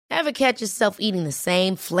Ever catch yourself eating the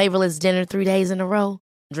same flavorless dinner 3 days in a row?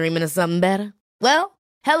 Dreaming of something better? Well,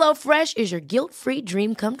 HelloFresh is your guilt-free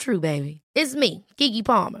dream come true, baby. It's me, Keke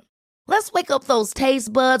Palmer. Let's wake up those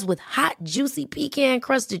taste buds with hot, juicy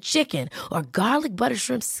pecan-crusted chicken or garlic butter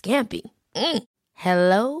shrimp scampi.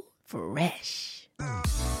 Hello Fresh.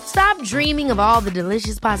 Stop dreaming of all the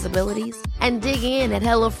delicious possibilities and dig in at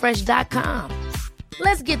HelloFresh.com.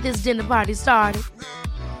 Let's get this dinner party started.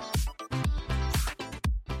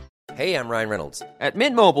 Hey, I'm Ryan Reynolds. At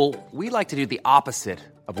Mint Mobile, we like to do the opposite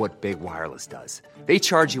of what Big Wireless does. They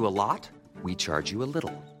charge you a lot, we charge you a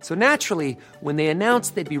little. So naturally, when they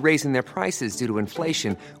announced they'd be raising their prices due to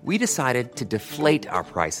inflation, we decided to deflate our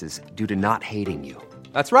prices due to not hating you.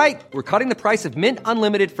 That's right. We're cutting the price of Mint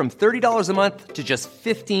Unlimited from $30 a month to just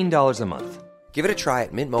 $15 a month. Give it a try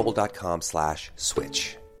at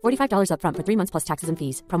mintmobile.com/switch. $45 up front for 3 months plus taxes and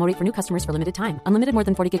fees. Promo rate for new customers for limited time. Unlimited more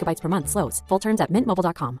than 40 gigabytes per month. Slows full terms at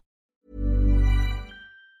mintmobile.com.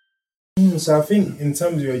 So I think in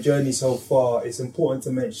terms of your journey so far, it's important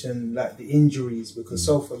to mention like the injuries, because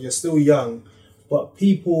so far you're still young, but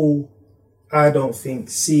people, I don't think,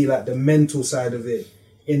 see like the mental side of it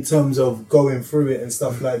in terms of going through it and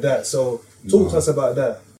stuff like that. So talk to us about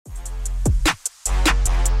that.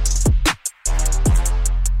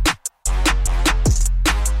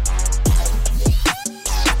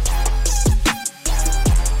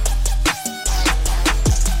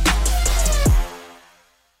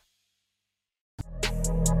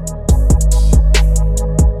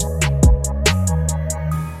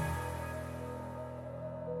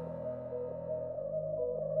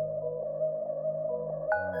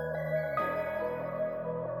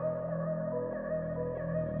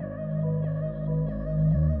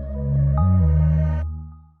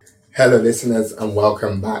 Hello listeners, and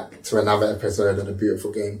welcome back to another episode of the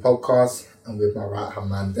Beautiful Game Podcast. I'm with my right hand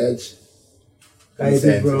man Dej. How you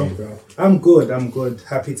doing, bro? I'm good.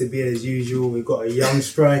 Happy to be here as usual. We've got a young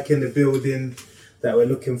striker in the building that we're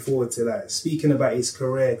looking forward to like speaking about his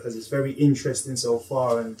career, because it's very interesting so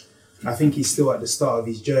far, and I think he's still at the start of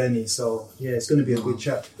his journey. So yeah, it's going to be a good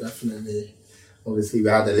chat. Definitely. Obviously we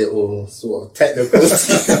had a little sort of technical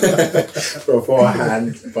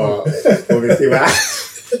beforehand, but obviously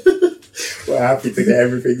we're happy to get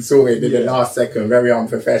everything sorted in the last second. Very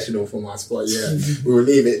unprofessional from us, but yeah, we'll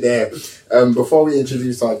leave it there. Before we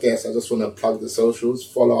introduce our guests, I just want to plug the socials.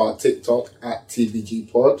 Follow our TikTok at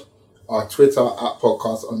TBGPod, our Twitter at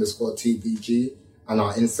podcast_TBG, and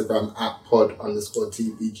our Instagram at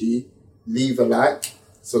pod_TBG. Leave a like,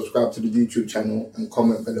 subscribe to the YouTube channel, and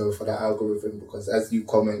comment below for the algorithm, because as you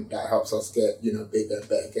comment, that helps us get, bigger and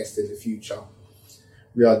better guests in the future.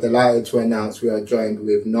 We are delighted to announce we are joined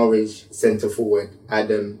with Norwich centre forward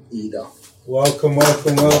Adam Idah. Welcome.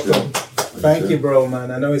 Thank you, bro,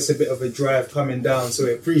 man. I know it's a bit of a drive coming down, so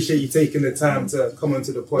we appreciate you taking the time to come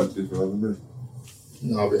onto the pod. Thank you for having me.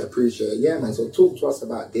 No, we appreciate it. Yeah, man. So talk to us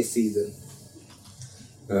about this season.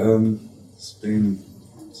 It's been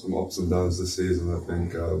some ups and downs this season. I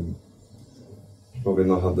think probably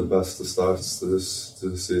not had the best of starts to this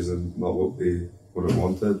season. Not what we would have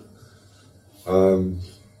wanted.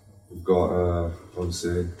 We've got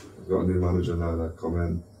obviously we've got a new manager now that come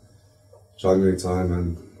in January time,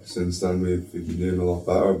 and since then we've been doing a lot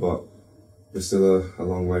better, but there's still a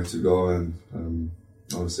long way to go, and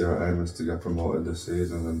obviously our aim is to get promoted this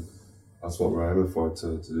season, and that's what we're aiming for,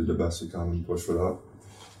 to do the best we can and push for that.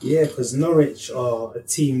 Yeah, because Norwich are a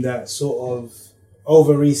team that sort of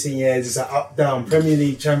over recent years is an up-down Premier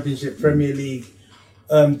League, Championship, Premier League.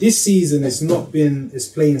 This season it's not been as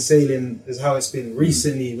plain sailing as how it's been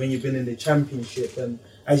recently when you've been in the Championship, and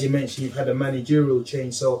as you mentioned, you've had a managerial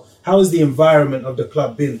change. So how has the environment of the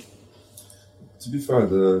club been? To be fair,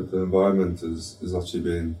 the environment is actually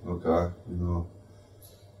been okay.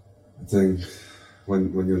 I think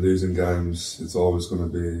when you're losing games, it's not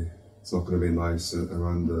going to be nice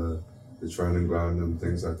around the training ground and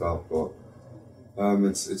things like that. But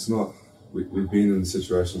it's not. We've been in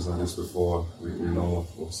situations like this before. We know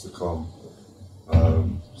what's to come.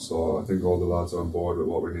 So I think all the lads are on board with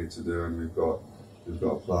what we need to do, and we've got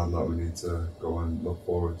a plan that we need to go and look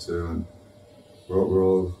forward to, and we're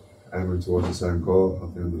all aiming towards the same goal.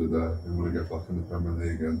 At the end of the day, we want to get back in the Premier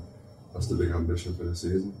League, and that's the big ambition for the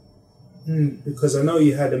season. Because I know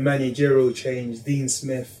you had a managerial change. Dean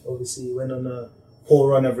Smith obviously went on a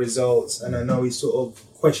poor run of results, and I know he sort of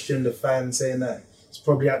questioned the fans, saying that it's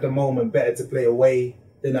probably at the moment better to play away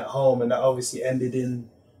than at home, and that obviously ended in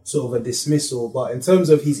sort of a dismissal. But in terms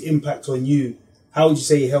of his impact on you, how would you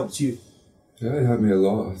say he helped you? Yeah, he helped me a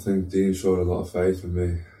lot. I think Dean showed a lot of faith in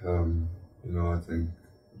me. I think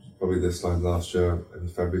probably this time last year, in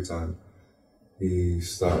February time, he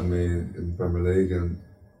started me in the Premier League, and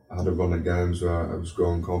I had a run of games where I was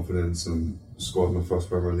growing confidence and scored my first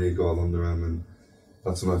Premier League goal under him, and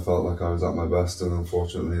that's when I felt like I was at my best. And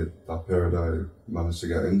unfortunately, that period I managed to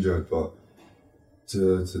get injured. But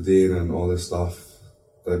to Dean and all this staff,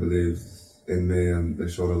 they believed in me and they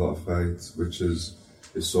showed a lot of faith, which is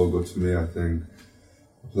so good for me. I think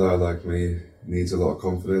a player like me needs a lot of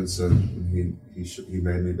confidence, and he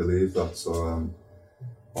made me believe that. So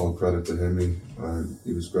all credit to him.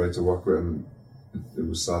 He was great to work with, and it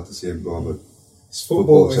was sad to see him go, but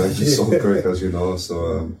football changes so quick, as you know.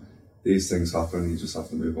 So these things happen. You just have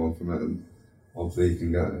to move on from it, and hopefully you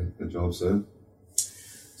can get a job soon.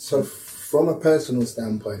 So from a personal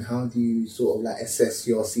standpoint, how do you sort of like assess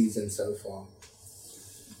your season so far?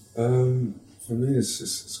 For me,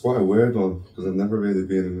 it's quite a weird one, because I've never really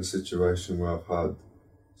been in a situation where I've had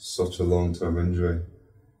such a long-term injury,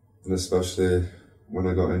 and especially when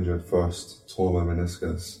I got injured first, tore my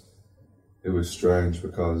meniscus. It was strange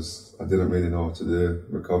because I didn't really know what to do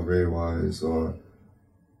recovery-wise, or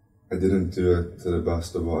I didn't do it to the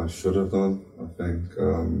best of what I should have done, I think.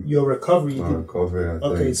 Your recovery? My recovery, I think.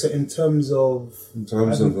 Okay, so in terms of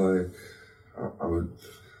like, I would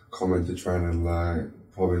come into training like,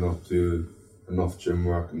 probably not do enough gym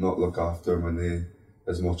work, not look after my knee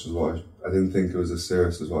as much as what I didn't think it was as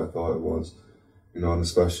serious as what I thought it was. You know, and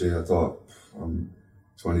especially I thought, I'm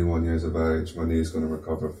 21 years of age, my knee's going to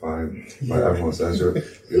recover fine. Like everyone says,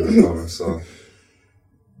 you'll recover. So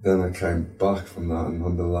then I came back from that, and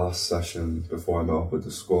on the last session before I met up with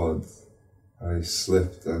the squad, I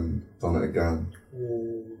slipped and done it again.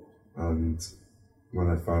 Ooh. And when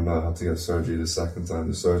I found out I had to get surgery the second time,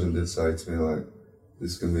 the surgeon did say to me, like,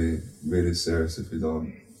 this can be really serious if you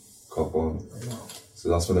don't cop on. So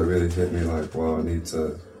that's when it really hit me, like, wow, I need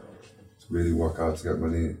to really work hard to get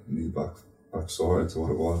my knee back sorted to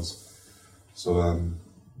what it was. So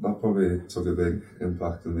that probably took a big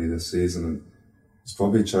impact on me this season, and it's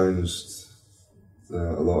probably changed a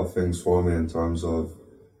lot of things for me in terms of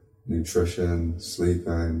nutrition,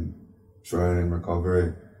 sleeping, training,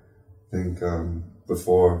 recovery. I think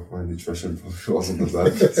before, my nutrition probably wasn't the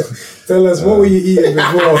best. Tell us, what were you eating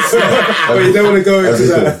before? But you don't want to go into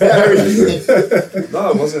that.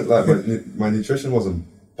 No, it wasn't like, my nutrition wasn't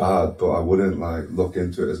bad, but I wouldn't like look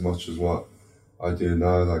into it as much as what I do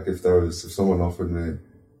now. Like if someone offered me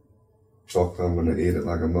chocolate, I'm going to eat it.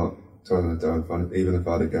 Like I'm not turning it down. Even if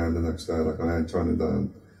I had a game the next day, like I ain't turning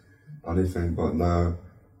down anything. But now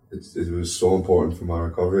it was so important for my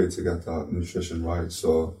recovery to get that nutrition right.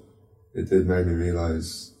 So it did make me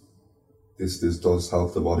realise this does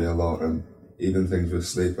help the body a lot, and even things with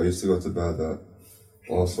sleep. I used to go to bed at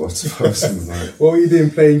all sorts of hours in the night. What were you doing,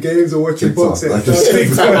 playing games or watching boxing? We're going to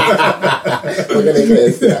get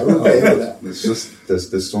into that. It's just,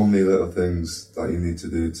 there's so many little things that you need to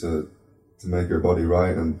do to make your body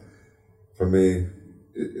right, and for me,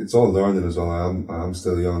 it's all learning as well. I am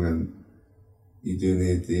still young, and you do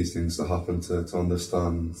need these things to happen to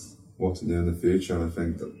understand what to do in the future, and I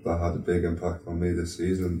think that had a big impact on me this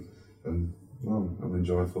season, and I'm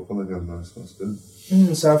enjoying football again now, so that's good.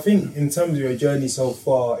 So I think in terms of your journey so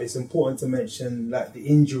far, it's important to mention like the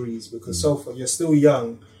injuries, because so far you're still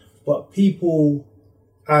young, but people,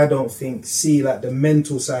 I don't think, see like the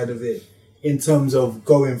mental side of it in terms of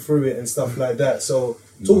going through it and stuff like that. So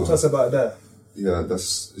talk to us about that. Yeah,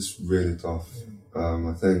 it's really tough.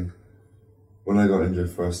 I think when I got injured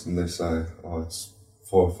first, and they say, oh, it's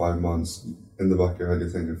 4 or 5 months, in the back of your head you're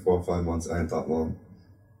thinking 4 or 5 months ain't that long,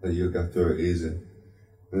 that you'll get through it easy.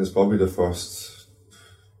 And it's probably the first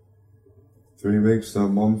 3 weeks to a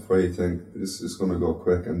month where you think this is going to go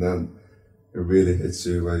quick, and then it really hits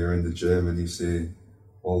you where you're in the gym and you see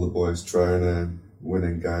all the boys training,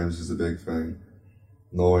 winning games is a big thing,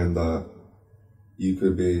 knowing that you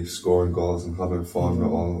could be scoring goals and having fun with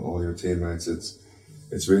all your teammates.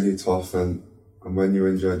 It's really tough, and when you're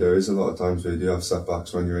injured, there is a lot of times where you do have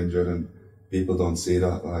setbacks when you're injured, and people don't see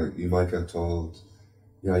that. Like, you might get told,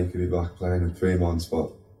 yeah, you could be back playing in 3 months,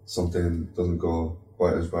 but something doesn't go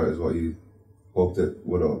quite as right as what you hoped it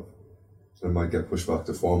would have. So it might get pushed back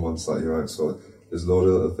to 4 months that you're out. So there's a lot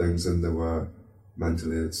of little things in there where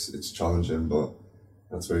mentally it's challenging, but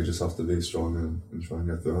that's where you just have to be strong and try and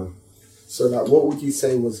get through it. So like, what would you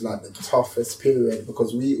say was like the toughest period?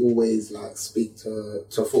 Because we always like speak to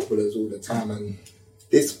footballers all the time, and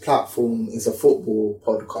this platform is a football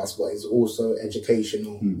podcast, but it's also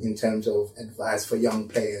educational in terms of advice for young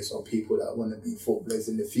players or people that want to be footballers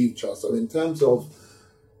in the future. So in terms of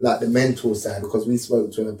like the mental side, because we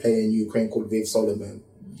spoke to a player in Ukraine called Viv Solomon,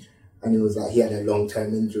 and he was like, he had a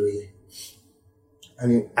long-term injury,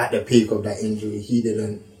 and at the peak of that injury, he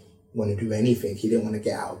didn't want to do anything. He didn't want to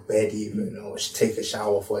get out of bed even, or take a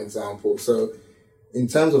shower, for example. So in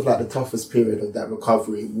terms of like the toughest period of that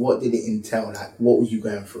recovery, what did it entail? Like, what was you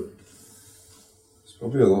going through? It's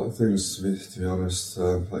probably a lot of things, to be honest.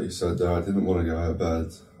 Like you said there, I didn't want to get out of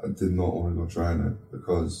bed. I did not want to go training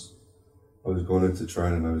because I was going into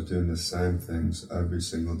training, I was doing the same things every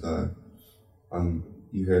single day. And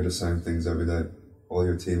you hear the same things every day. All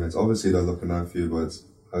your teammates, obviously they're looking out for you, but it's,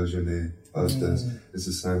 how's your knee? How's this? It's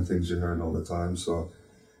the same things you're hearing all the time. So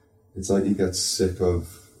it's like you get sick of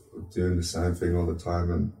doing the same thing all the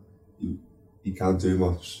time, and you can't do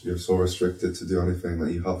much. You're so restricted to do anything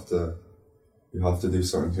that you have to do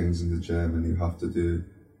certain things in the gym, and you have to do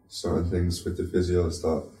certain things with the physios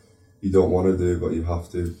that you don't want to do, but you have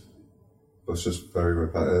to. But it's just very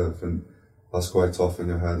repetitive, and that's quite tough in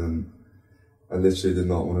your head. And I literally did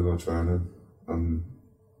not want to go training, and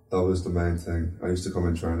that was the main thing. I used to come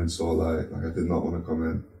in training so late, like I did not want to come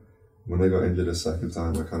in. When I got injured a second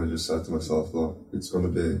time, I kind of just said to myself, look, it's going to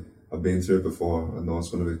be, I've been through it before, I know it's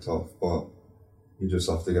going to be tough, but you just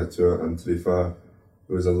have to get through it. And to be fair,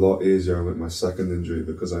 it was a lot easier with my second injury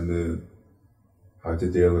because I knew how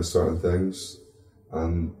to deal with certain things,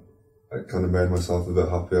 and I kind of made myself a bit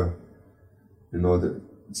happier. You know, that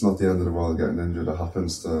it's not the end of the world getting injured. It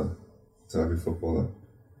happens to every footballer.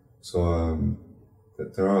 So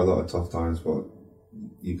there are a lot of tough times, but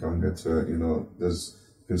you can get through it. You know, you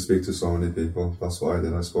can speak to so many people. That's what I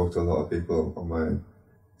did. I spoke to a lot of people on my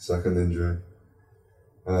second injury.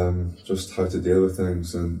 Just how to deal with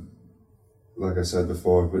things, and like I said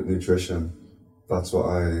before, with nutrition, that's what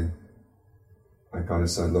I kind of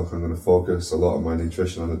said, look, I'm going to focus a lot on my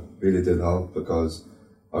nutrition, and it really did help because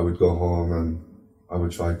I would go home and I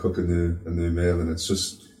would try cook a new meal, and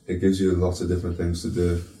it gives you lots of different things to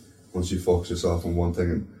do once you focus yourself on one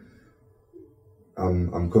thing.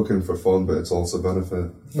 And I'm cooking for fun, but it's also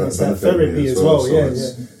benefit. It's that therapy as well. So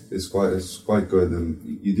it's quite good, and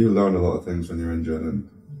you do learn a lot of things when you're injured, and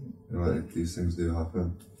you know, these things do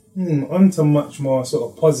happen. On to much more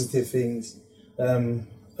sort of positive things.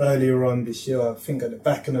 Earlier on this year, I think at the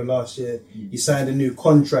back end of last year, you signed a new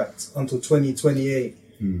contract until 2028.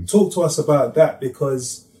 Talk to us about that,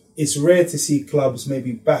 because it's rare to see clubs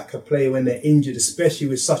maybe back a player when they're injured, especially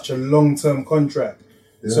with such a long-term contract.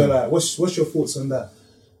 Yeah. So, like, what's your thoughts on that?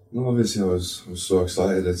 No, obviously, I was so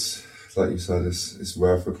excited. It's like you said, it's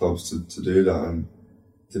rare for clubs to do that. And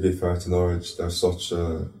to be fair to Norwich, they're such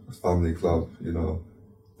a family club. You know,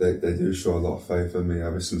 they do show a lot of faith in me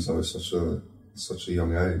ever since I was such a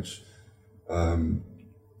young age.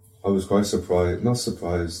 I was quite surprised, not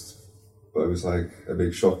surprised, but it was like a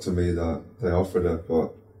big shock to me that they offered it.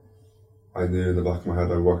 But I knew in the back of my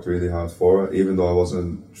head I worked really hard for it. Even though I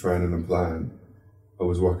wasn't training and playing, I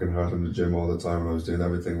was working hard in the gym all the time, and I was doing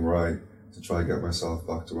everything right to try and get myself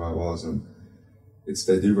back to where I was. And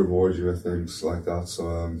they do reward you with things like that. So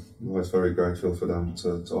I was very grateful for them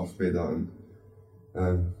to offer me that,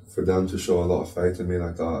 and for them to show a lot of faith in me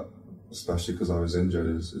like that, especially because I was injured,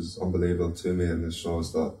 is unbelievable to me, and it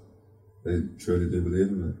shows that they truly do believe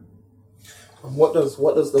in me. And what does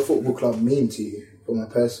the football club mean to you from a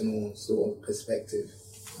personal sort of perspective?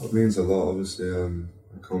 It means a lot, obviously.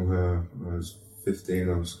 I come here when I was 15,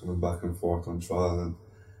 I was coming back and forth on trial, and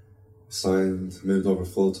moved over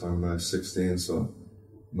full-time when I was 16, so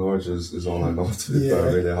Norwich is all I know, to be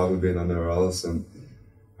fair, really. I haven't been anywhere else, and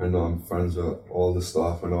I know I'm friends with all the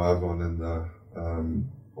staff, I know everyone in there.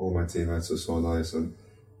 All my teammates are so nice, and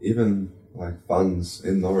even like fans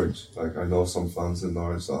in Norwich, like I know some fans in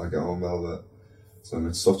Norwich that I get on well with. So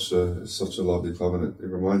it's such a lovely club, and it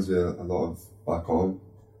reminds me a lot of back home.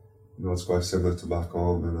 You know, it's quite similar to back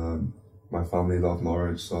home, and my family love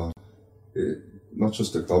Norwich, so not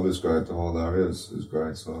just the club is great, the whole area is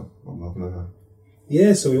great, so I'm loving it here.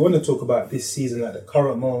 Yeah, so we want to talk about this season at the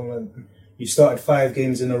current moment. You started 5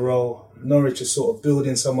 games in a row. Norwich is sort of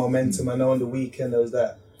building some momentum. I know on the weekend there was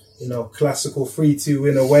that, classical 3-2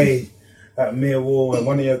 win away at Millwall, and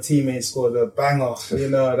one of your teammates scored a banger.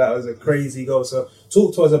 That was a crazy goal. So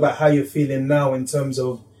talk to us about how you're feeling now in terms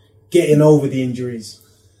of getting over the injuries.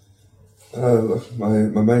 My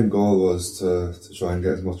main goal was to try and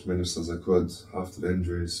get as much minutes as I could after the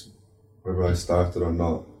injuries, whether I started or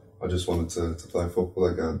not. I just wanted to play football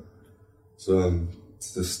again. So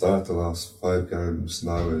to start the last 5 games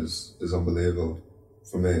now is unbelievable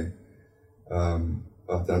for me.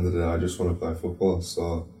 At the end of the day, I just want to play football.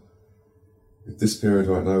 So this period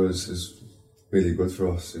right now is really good for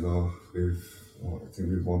us. I think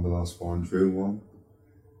we've won the last 4 and drew 1.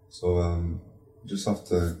 So just have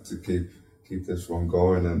to keep this run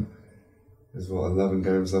going, and There's 11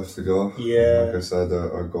 games left to go. Yeah. Like I said,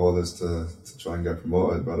 our goal is to try and get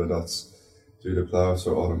promoted, whether that's due to playoffs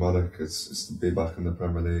or automatic. It's to be back in the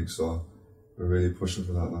Premier League, so we're really pushing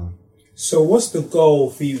for that now. So what's the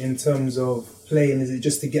goal for you in terms of playing? Is it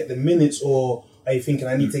just to get the minutes, or are you thinking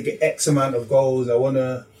I need to get X amount of goals?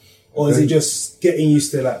 Or is it just getting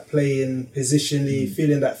used to like playing positionally,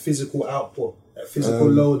 feeling that physical output, that physical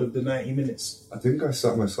load of the 90 minutes? I think I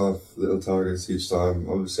set myself little targets each time.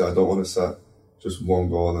 Obviously, I don't want to set just one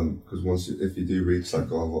goal, and because if you do reach that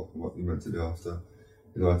goal, what you meant to do after.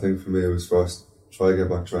 I think for me it was first try to get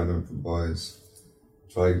back training with the boys,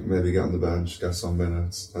 try maybe get on the bench, get some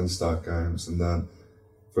minutes, then start games. And then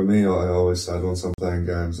for me, I always said once I'm playing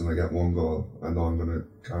games and I get one goal, I know I'm going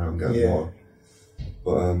to carry on getting more.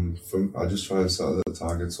 But I just try and set little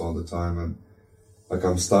targets all the time, and like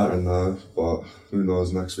I'm starting now, but who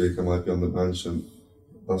knows, next week I might be on the bench, and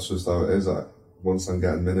that's just how it is. Once I'm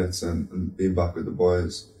getting minutes and being back with the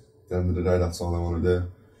boys, at the end of the day, that's all I want to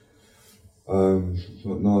do.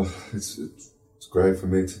 But no, it's great for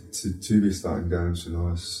me to be starting games.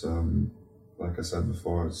 It's like I said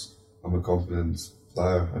before, I'm a confident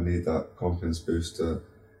player. I need that confidence boost to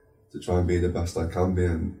try and be the best I can be,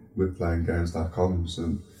 and with playing games that comes.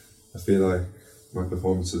 And I feel like my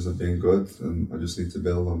performances have been good, and I just need to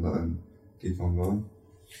build on that and keep on going.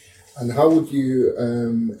 And how would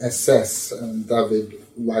you assess David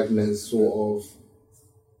Wagner's sort of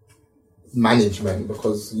management?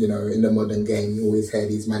 Because, in the modern game, you always hear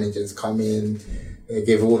these managers come in, they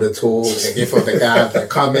give all the talk, they give all the gab, they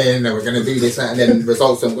come in and we're going to do this, and then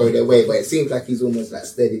results don't go their way. But it seems like he's almost like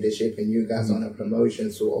steadied the ship and you guys on a promotion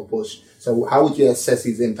sort of push. So how would you assess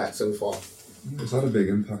his impact so far? It's had a big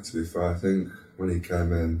impact, to be fair. I think when he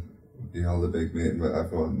came in, he held a big meeting with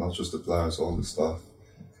everyone, not just the players, all the staff.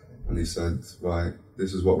 And he said, right,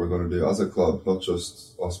 this is what we're going to do as a club, not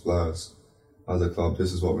just us players. As a club,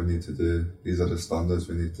 this is what we need to do. These are the standards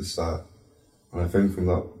we need to set. And I think from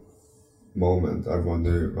that moment, everyone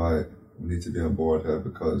knew, right, we need to be on board here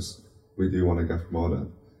because we do want to get promoted.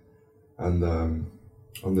 And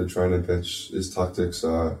on the training pitch, his tactics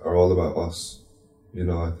are all about us.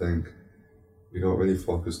 I think we don't really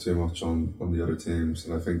focus too much on the other teams,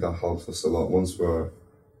 and I think that helps us a lot. Once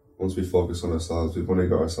we focus on ourselves, we've only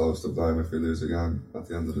got ourselves to blame if we lose again at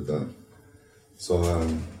the end of the day. So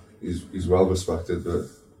he's well respected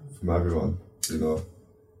from everyone,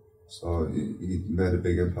 So he made a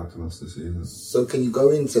big impact on us this season. So can you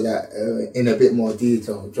go into that in a bit more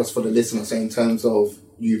detail, just for the listener, so in terms of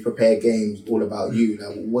you prepare games all about you,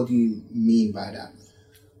 like, what do you mean by that?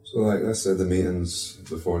 So like I said, the meetings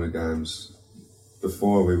before the games,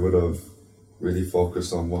 before we would have really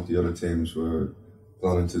focused on what the other teams were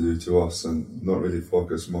planning to do to us and not really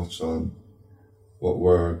focus much on what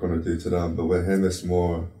we're going to do to them. But with him, it's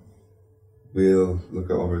more, we'll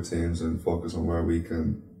look at other teams and focus on where we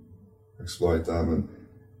can exploit them and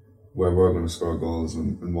where we're going to score goals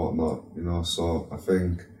and whatnot, So I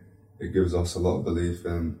think it gives us a lot of belief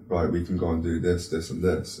in, right, we can go and do this, this and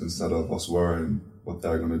this, instead of us worrying what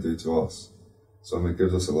they're going to do to us. So it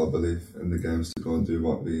gives us a lot of belief in the games to go and do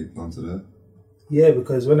what we plan to do. Yeah,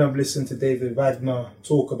 because when I've listened to David Wagner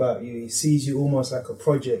talk about you, he sees you almost like a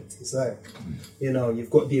project. It's like, you've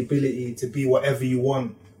got the ability to be whatever you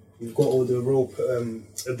want. You've got all the raw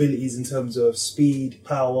abilities in terms of speed,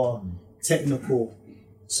 power, technical.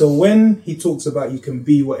 So when he talks about you can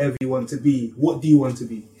be whatever you want to be, what do you want to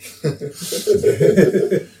be?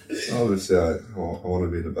 Obviously, I want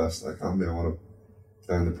to be the best I can be. I want to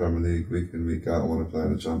play in the Premier League week in, week out. I want to play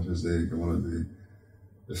in the Champions League. I want to be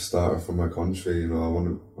the starter for my country. I want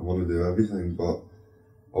to do everything. But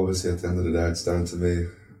obviously, at the end of the day, it's down to me.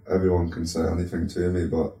 Everyone can say anything to me,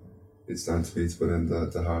 but it's down to me to put in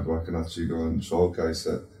the hard work and actually go and showcase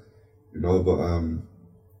it. But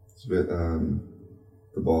it's a bit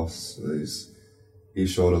the boss. He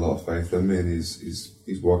showed a lot of faith in me, and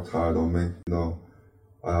he's worked hard on me.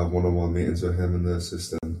 I have one-on-one meetings with him and the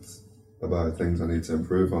assistant about things I need to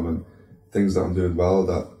improve on and things that I'm doing well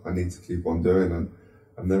that I need to keep on doing, and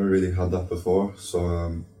I've never really had that before.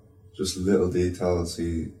 So just little details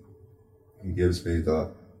he gives me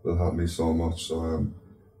that will help me so much. So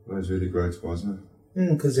it's really great towards me.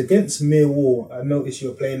 Because against Millwall, I noticed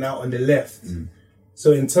you're playing out on the left.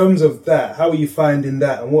 So in terms of that, how are you finding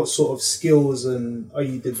that, and what sort of skills are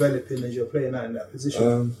you developing as you're playing out in that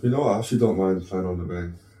position? I actually don't mind playing on the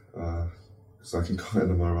wing because I can go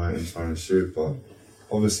into my right and try and shoot. But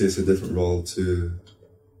obviously, it's a different role to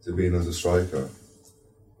being as a striker.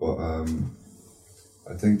 But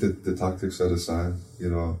I think that the tactics are the same.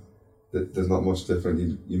 There's not much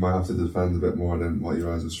different. You might have to defend a bit more than what you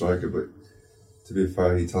are as a striker, but to be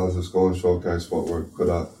fair, he tells us go and showcase what we're good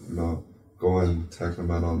at. You know, go and take a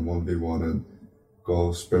man on 1v1 and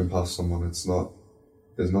go sprint past someone. It's not.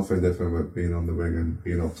 There's nothing different with being on the wing and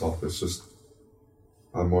being up top. It's just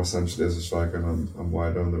I'm more essentially as a striker and I'm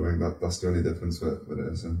wider on the wing. That's the only difference with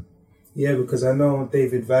it, isn't it? Yeah, because I know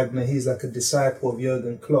David Wagner, he's like a disciple of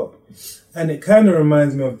Jurgen Klopp. And it kind of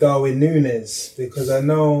reminds me of Darwin Núñez, because I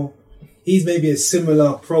know he's maybe a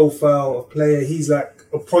similar profile of player. He's like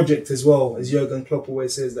a project as well, as Jurgen Klopp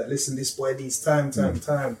always says, that listen, this boy needs time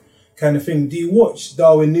kind of thing. Do you watch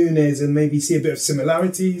Darwin Núñez and maybe see a bit of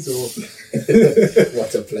similarities? Or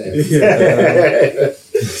What a player. To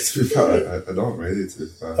be fair, I don't really, to be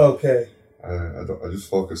fair. Okay. I just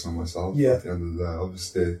focus on myself Yeah. at the end of the day.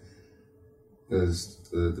 Obviously, there's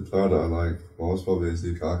the player that I like most probably is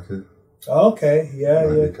Lukaku. Okay, yeah.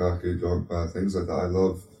 Lukaku, Drogba, things like that. I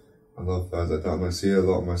love players like that, and I see a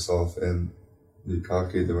lot of myself in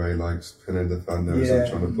Lukaku, the way he likes pinning defenders and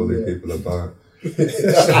trying to bully people about. that's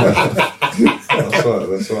what I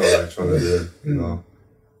like trying to do. You know,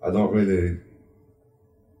 I don't really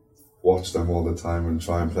watch them all the time and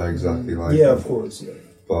try and play exactly like them. Of course. Yeah.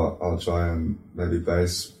 But I'll try and maybe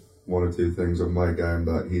base one or two things on my game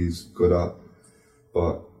that he's good at.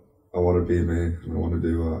 But I want to be me and I want to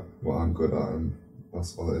do what I'm good at, and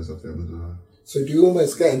that's all it is at the end of the day. So do you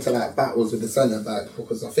almost get into like battles with the centre back?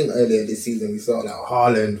 Because I think earlier this season we saw like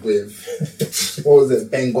Haaland with what was it,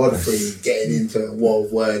 Ben Godfrey getting into a war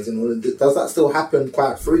of words and all of that. Does that still happen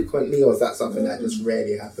quite frequently, or is that something that just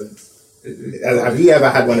rarely happens? Have you ever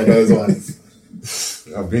had one of those ones?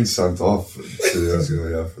 I've been sent off 2 years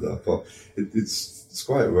ago, for that, but it's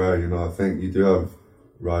quite rare, you know. I think you do have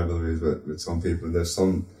rivalries with some people. There's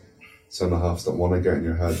some centre halves that want to get in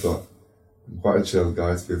your head, but I'm quite a chill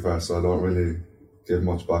guy, to be fair, so I don't really give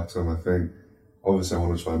much back to them. I think obviously I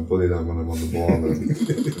want to try and bully them when I'm on the ball and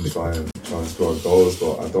try and score goals,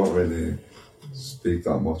 but I don't really speak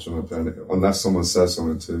that much when I'm playing. Unless someone says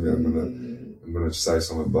something to me, I'm gonna say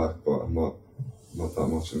something back, but I'm not that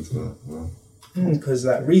much into that. No. Because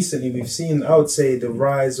like recently we've seen, I would say, the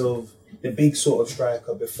rise of the big sort of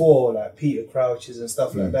striker. Before, like Peter Crouches and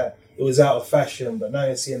stuff like that, it was out of fashion, but now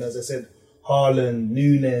you're seeing, as I said, Haaland,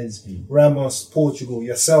 Núñez, Ramos, Portugal,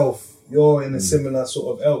 yourself, you're in a similar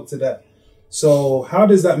sort of ilk to that. So how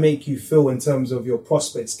does that make you feel in terms of your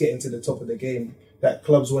prospects getting to the top of the game, that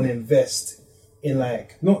clubs want to invest in,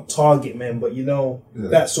 like, not target men, but, you know,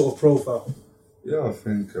 that sort of profile? Yeah, I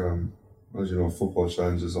think, as you know, football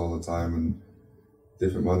changes all the time and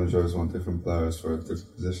different managers want different players for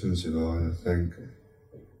different positions, you know, and I think,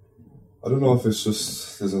 I don't know if it's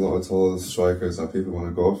just there's a lot of tall strikers that people want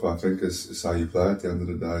to go for. I think it's how you play at the end of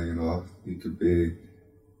the day, you know. You could be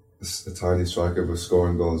a tiny striker but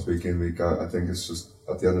scoring goals week in, week out. I think it's just,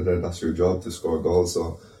 at the end of the day, that's your job, to score goals.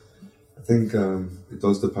 So I think it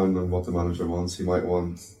does depend on what the manager wants. He might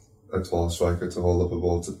want a tall striker to hold up a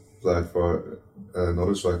ball to play for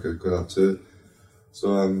another striker, could have two. So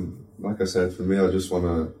like I said, for me, I just want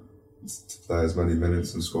to play as many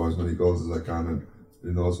minutes and score as many goals as I can, and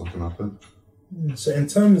who knows what can happen. So in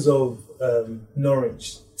terms of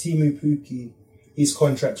Norwich, Timu Pukki, his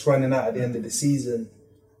contract's running out at the end of the season,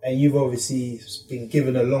 and you've obviously been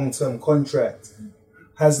given a long-term contract.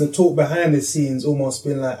 Has the talk behind the scenes almost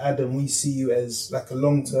been like, Adam, we see you as like a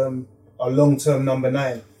long-term number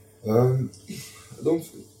 9? I don't,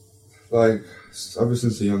 like, ever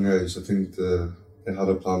since a young age, I think they had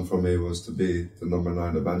a plan for me was to be the number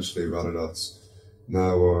 9 eventually, whether that's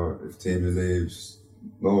now or if Timu leaves,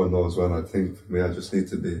 no one knows when. I think for me, I just need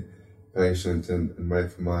to be patient and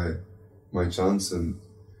wait for my chance. And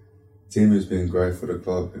Timu's been great for the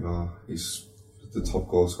club, you know. He's the top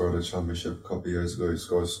goal scorer of the Championship a couple of years ago. He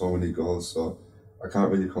scored so many goals, so I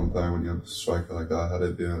can't really compare when you have a striker like that ahead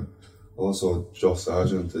of you. And also, Josh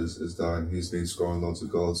Sargent is there, and he's been scoring loads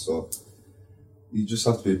of goals, so you just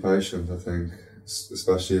have to be patient, I think,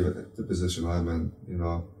 especially with the position I'm in, you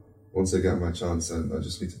know. Once I get my chance, then I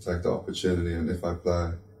just need to take the opportunity, and if I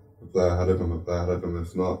play ahead of him, I play ahead of him.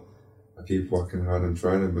 If not, I keep working hard and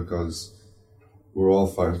training, because we're all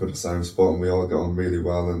fighting for the same spot and we all get on really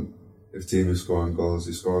well, and if team is scoring goals,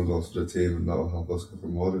 he's scoring goals for the team, and that will help us get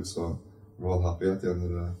promoted, so we're all happy at the end of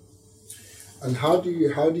the day. And how do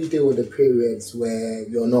you deal with the periods where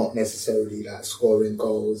you're not necessarily like scoring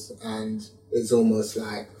goals and it's almost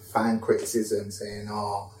like fan criticism saying,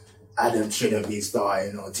 oh, Adam shouldn't be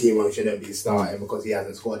starting or Timo shouldn't be starting because he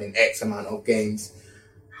hasn't scored in X amount of games?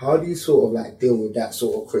 How do you sort of like deal with that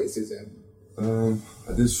sort of criticism?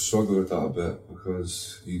 I did struggle with that a bit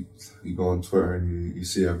because you go on Twitter and you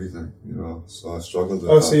see everything, you know. So I struggled with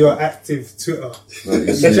that. Oh, so you're active Twitter? Like,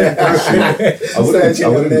 you see, I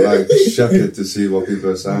wouldn't like check it to see what people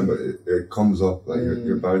are saying, but it comes up. Like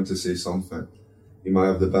you're bound to see something. You might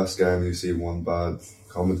have the best game, you see one bad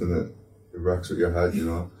comment in it, it wrecks with your head, you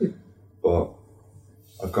know. But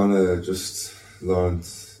I've kind of just learned,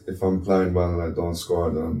 if I'm playing well and I don't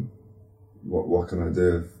score, then what can I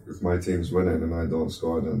do? If my team's winning and I don't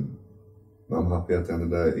score, then I'm happy at the end of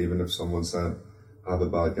the day. Even if someone said I have a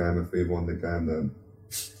bad game, if we won the game, then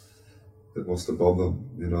what's the problem,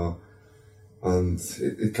 you know? And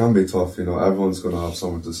it can be tough, you know. Everyone's going to have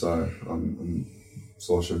something to say on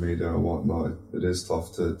social media or whatnot. It is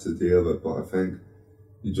tough to deal with, but I think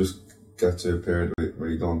you just get to a period where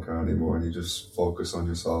you don't care anymore and you just focus on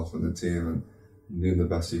yourself and the team and doing the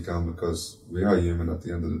best you can, because we are human at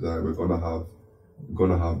the end of the day. We're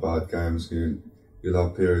gonna have bad games. You'll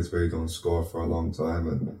have periods where you don't score for a long time,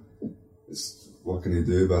 and what can you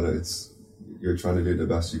do about it? You're trying to do the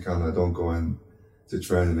best you can. I don't go in to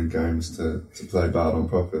training and games to play bad on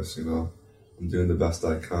purpose, you know. I'm doing the best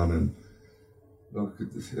I can, and look,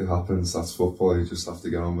 it happens. That's football. You just have to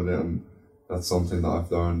get on with it, and that's something that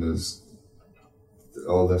I've learned is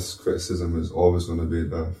all this criticism is always going to be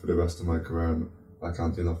there for the rest of my career, and I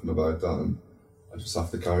can't do nothing about that, and I just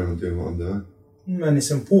have to carry on doing what I'm doing. And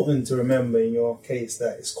it's important to remember in your case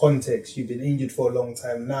that it's context. You've been injured for a long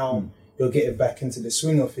time now. You're getting back into the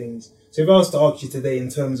swing of things. So if I was to ask you today in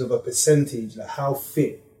terms of a percentage, like how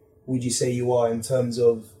fit would you say you are in terms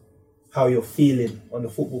of how you're feeling on the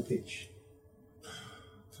football pitch?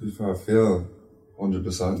 To be fair, I feel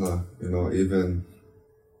 100% now. You know, even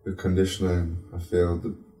with conditioning, I feel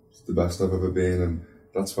the best I've ever been, and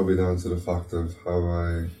that's probably down to the fact of how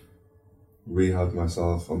I rehabbed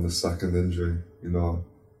myself on the second injury. You know,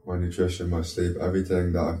 my nutrition, my sleep,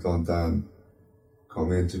 everything that I've done then got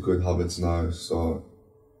me into good habits now. So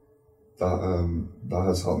that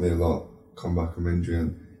has helped me a lot come back from injury,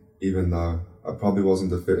 and even now, I probably wasn't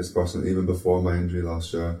the fittest person even before my injury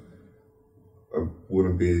last year. I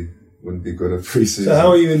wouldn't be good at pre-season. So how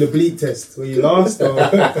are you in the bleed test? Were you last? Or?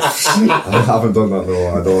 I haven't done that, no.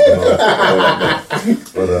 I don't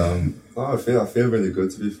know. But I feel really good,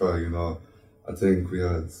 to be fair. You know, I think we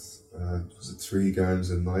had was it 3 games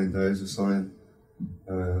in 9 days or something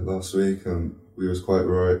last week, and we was quite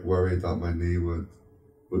worried that my knee would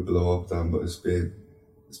blow up then. But it's been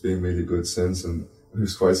really good since, and I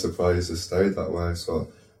was quite surprised it stayed that way. So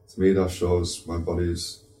to me, that shows my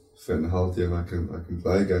body's fit and healthy, and I can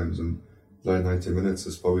play games, and play 90 minutes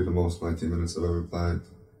is probably the most 90 minutes I've ever played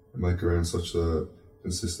in my career in such a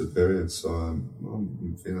consistent period. So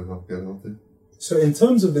I'm feeling happy and healthy. So in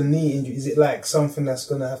terms of the knee injury, is it like something that's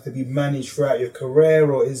going to have to be managed throughout your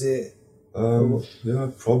career, or is it? Yeah,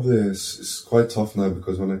 probably. It's quite tough now,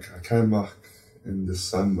 because when I came back in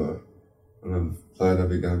December, and I've played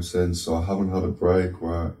every game since, so I haven't had a break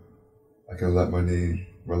where I can let my knee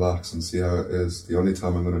relax and see how it is. The only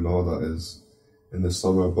time I'm going to know that is in the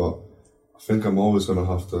summer, but I think I'm always going to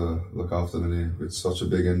have to look after the knee. It's such a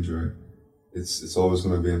big injury. It's always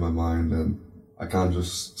going to be in my mind, and I can't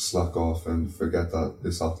just slack off and forget that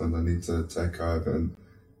this happened. I need to take care of it and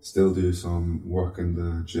still do some work in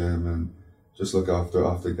the gym and just look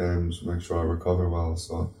after games, make sure I recover well.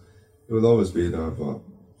 So it will always be there, but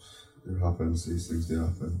it happens. These things do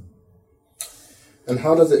happen. And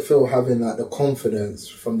how does it feel having like the confidence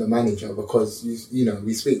from the manager? Because you know,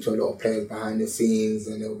 we speak to a lot of players behind the scenes,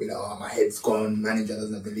 and they'll be like, "Oh, my head's gone. Manager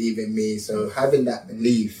doesn't believe in me." So having that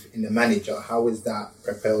belief in the manager, how has that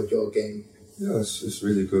propelled your game? Yeah, it's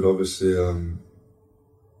really good. Obviously,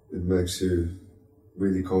 it makes you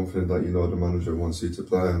really confident that you know the manager wants you to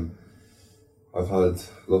play. And I've had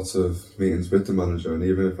lots of meetings with the manager, and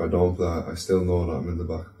even if I don't play, I still know that I'm in the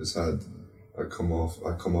back of his head. I come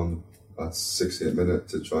on at 68th minute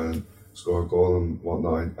to try and score a goal and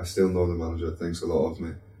whatnot. I still know the manager thinks a lot of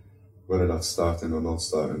me, whether that's starting or not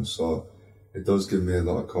starting. So it does give me a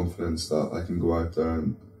lot of confidence that I can go out there,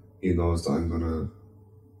 and he knows that I'm going to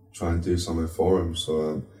try and do something for him.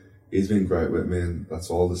 So he's been great with me, and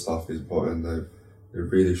that's all the stuff he's put in.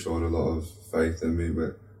 They've really shown a lot of faith in me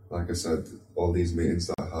with, like I said, all these meetings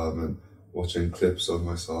that I have and watching clips of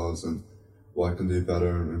myself and what I can do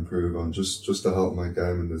better and improve on, just to help my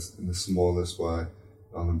game in the smallest way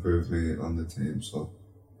and improve me on the team. So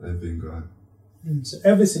they've been great. So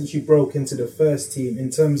ever since you broke into the first team, in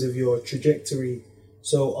terms of your trajectory,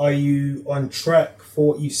 so are you on track for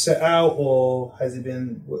what you set out, or has it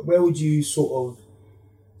been, where would you sort of,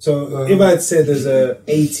 so if I had said as a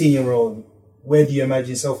 18-year-old, where do you imagine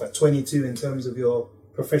yourself at 22 in terms of your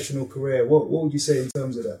professional career? What would you say in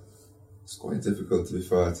terms of that? It's quite difficult, to be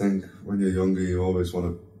fair. I think when you're younger, you always want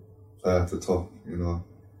to play at the top, you know.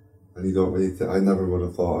 And you don't really I never would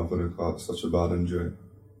have thought I would have got such a bad injury.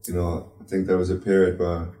 You know, I think there was a period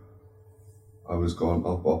where I was going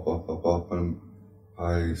up, and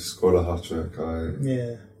I scored a hat-trick. I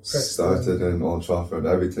started in Old Trafford.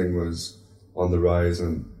 Everything was on the rise,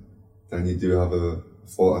 and then you do have a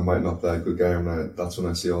thought I might not play a good game. And that's when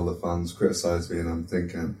I see all the fans criticise me, and I'm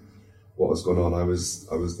thinking, what was going on? I was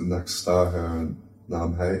the next star here, and now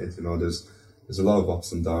I'm hated. You know, there's a lot of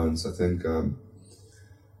ups and downs. I think,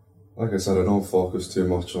 like I said, I don't focus too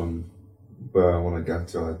much on where I want to get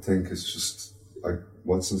to. I think it's just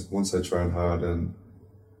once I train hard and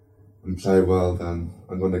play well, then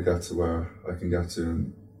I'm going to get to where I can get to,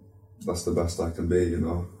 and that's the best I can be. You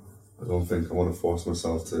know, I don't think I want to force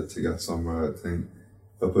myself to get somewhere. I think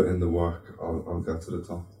if I put in the work, I'll get to the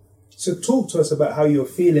top. So talk to us about how you're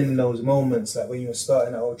feeling in those moments, like when you were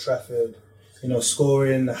starting at Old Trafford, you know,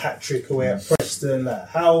 scoring a hat-trick away at Preston. Like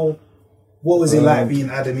what was it like being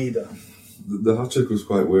Adam Idah? The hat-trick was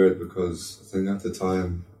quite weird because I think at the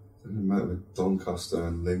time, I met with Doncaster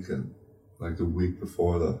and Lincoln like the week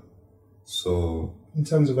before that. So in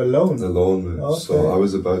terms of a loan? The loan move. Okay. So I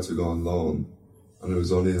was about to go on loan, and it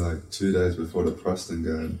was only like 2 days before the Preston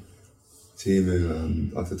game. Timu,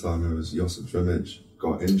 and at the time it was Josip Drimic,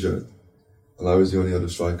 got injured, and I was the only other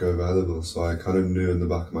striker available, so I kind of knew in the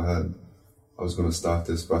back of my head I was going to start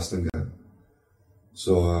this Preston game.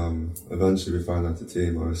 So eventually we found out the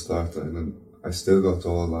team I was starting, and I still got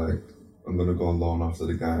told like I'm going to go on loan after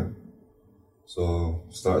the game. So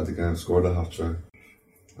started the game, scored a hat-trick,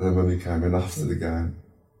 and then when we came in after the game,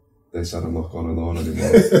 they said I'm not going on loan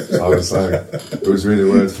anymore. So I was like, it was really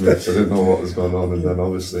weird for me because I didn't know what was going on, and then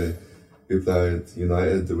obviously we played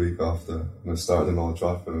United the week after, and I started in Old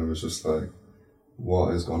Trafford, and it was just like,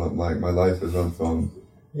 what is going on? Like, my life has gone from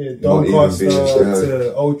Doncaster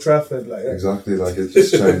to Old Trafford, like that. Exactly, like it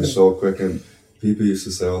just changed so quick, and people used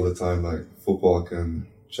to say all the time, like, football can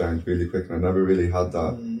change really quick, and I never really had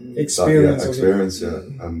that experience yet.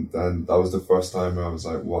 And then that was the first time where I was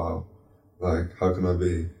like, wow, like, how can I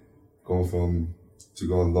be going from to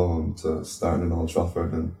go on loan to starting in Old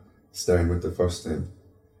Trafford and staying with the first team?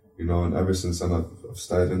 You know, and ever since then I've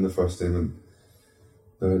stayed in the first team,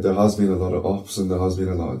 and there has been a lot of ups and there has been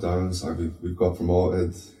a lot of downs. Like we've got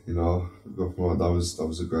promoted, you know, That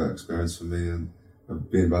was a great experience for me, and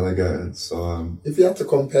being relegated. So if you had to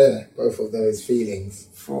compare both of those feelings,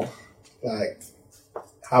 like,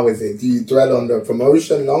 how is it? Do you dwell on the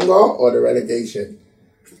promotion longer or the relegation?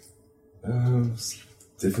 It's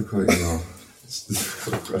difficult, you know. It's a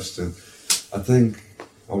difficult question. I think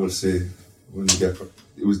obviously when you get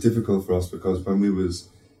it was difficult for us because when we was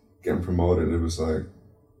getting promoted, it was like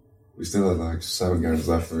we still had like 7 games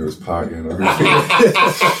left and we was partying.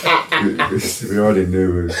 we already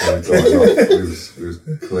knew we was going to go up. It was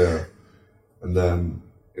clear. And then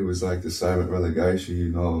it was like the same at relegation, you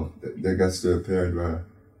know. There gets to a period where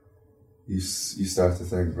you start to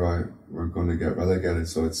think, right, we're going to get relegated.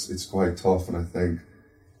 So it's quite tough, and I think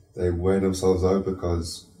they weigh themselves out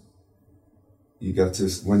because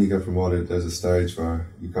when you get promoted, there's a stage where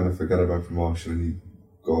you kind of forget about promotion and you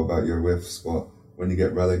go about your whiffs. But when you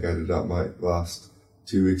get relegated, that might last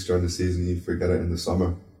 2 weeks during the season. You forget it in the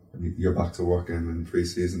summer, and you're back to working in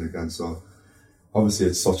pre-season again. So obviously,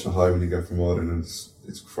 it's such a high when you get promoted, and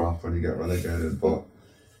it's crap when you get relegated. But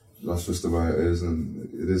that's just the way it is, and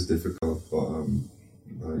it is difficult. But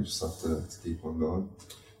you just have to keep on going.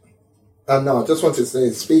 No, I just wanted to say,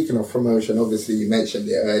 speaking of promotion, obviously you mentioned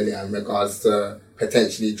it earlier in regards to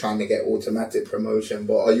potentially trying to get automatic promotion,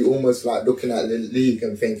 but are you almost like looking at the league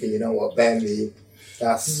and thinking, you know what, Burnley,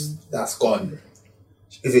 that's gone?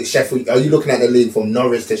 Is it Sheffield? Are you looking at the league from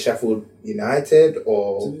Norwich to Sheffield United,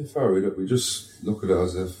 or? To be fair, we just look at it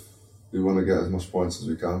as if we want to get as much points as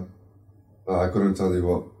we can. I couldn't tell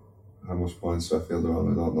you how much points Sheffield are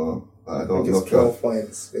on. I don't know. I don't think it's 12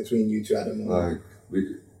 points between you two at the moment. Like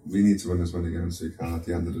we need to win as many games as we can at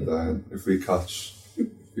the end of the day. And if we catch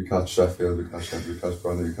Sheffield, we catch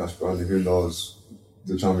Burnley, who knows?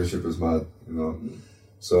 The Championship is mad, you know.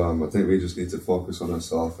 So I think we just need to focus on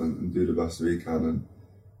ourselves and do the best we can, and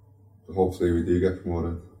hopefully we do get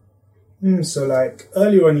promoted. So like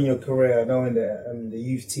earlier on in your career, I know in the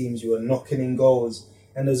youth teams you were knocking in goals,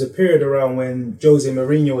 and there was a period around when Jose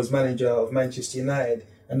Mourinho was manager of Manchester United,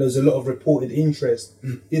 and there was a lot of reported interest.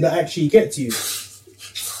 Did that actually get to you?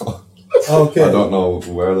 Okay. I don't know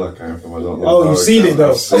where that came from. I don't know. Oh, you've seen it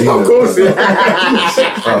though. Of course,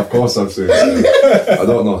 of course I've seen it. I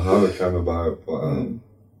don't know how it came about, but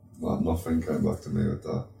nothing came back to me with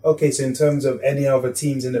that. Okay, so in terms of any other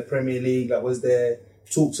teams in the Premier League, like, was there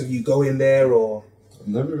talks of you going there, or?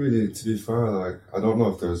 Never really, to be fair, like, I don't know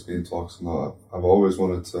if there's been talks or not. I've always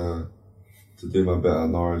wanted to do my bit at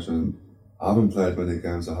Norwich, and I haven't played many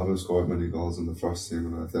games, I haven't scored many goals in the first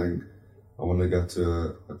team, and I think I want to get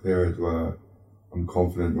to a period where I'm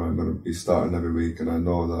confident where I'm going to be starting every week, and I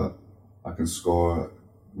know that I can score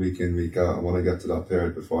week in, week out. I want to get to that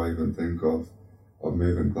period before I even think of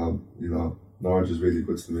moving club. You know, Norwich is really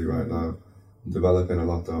good for me right now. I'm developing a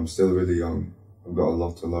lot there. I'm still really young. I've got a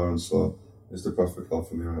lot to learn, so it's the perfect club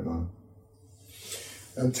for me right now.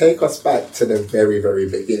 And take us back to the very, very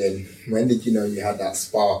beginning. When did you know you had that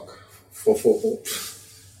spark for football?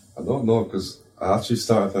 I don't know, because I actually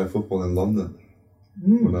started playing football in London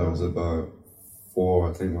when I was about 4,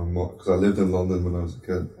 I think, because I lived in London when I was a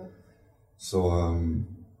kid. So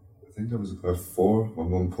I think I was about 4. My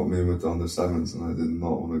mum put me in with the under 7s, and I did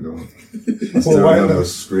not want to go. I still remember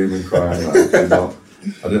screaming, crying. I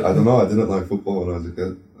don't know. I didn't like football when I was a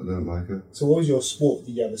kid. I didn't like it. So what was your sport?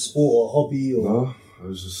 Did you have a sport or a hobby? Or? No, I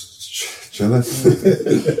was just chilling.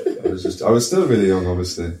 I was still really young,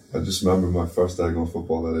 obviously. I just remember my first day going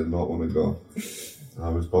football. I did not want to go. I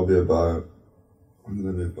was probably about, when did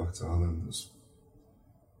I move back to Ireland? It was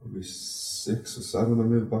probably 6 or 7 I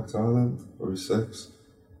moved back to Ireland, probably 6.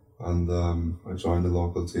 And I joined the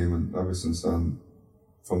local team, and ever since then,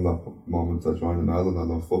 from that moment I joined in Ireland, I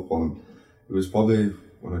love football. And it was probably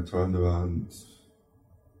when I turned around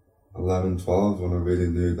 11, 12 when I really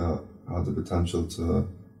knew that I had the potential to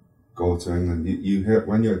go to England. You hear,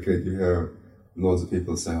 when you're a kid, you hear loads of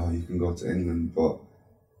people say, oh, you can go to England, but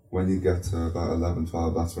when you get to about 11,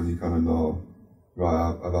 12, that's when you kind of know,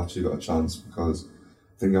 right, I've actually got a chance, because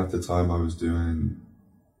I think at the time I was doing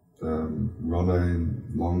running,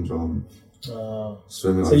 long jump,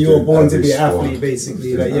 swimming. So you were born to be an athlete,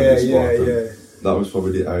 basically. Like, yeah. That was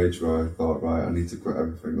probably the age where I thought, right, I need to quit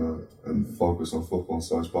everything now and focus on football.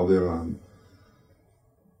 So I was probably around,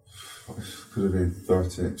 could have been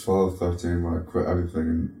 12, 13, where I quit everything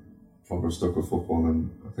and probably stuck with football. And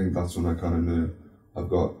I think that's when I kind of knew I've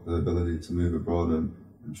got the ability to move abroad and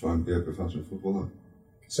try and be a professional footballer.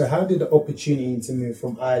 So how did the opportunity to move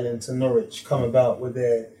from Ireland to Norwich come about? Were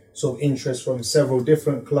there sort of interest from several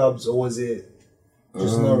different clubs, or was it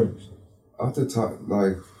just Norwich? At the time,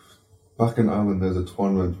 like, back in Ireland, there's a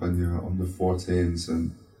tournament when you're under 14s,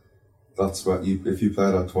 and that's what if you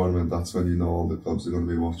play that tournament, that's when you know all the clubs are going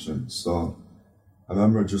to be watching. So I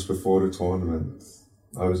remember just before the tournament,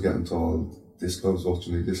 I was getting told, this club's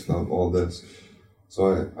watching you, this club, all this.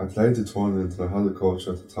 So I played the tournament, and I had a coach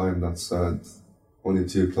at the time that said only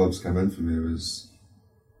 2 clubs came in for me. It was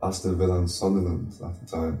Aston Villa and Sunderland at the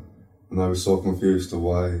time. And I was so confused to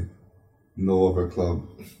why no other club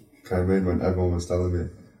came in when everyone was telling me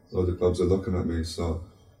loads of clubs are looking at me. So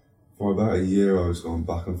for about a year I was going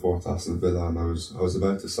back and forth to Aston Villa, and I was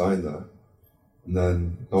about to sign there. And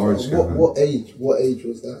then Norwich came in. What age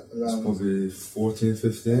was that? It's probably 14,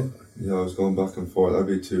 15. Yeah, I was going back and forth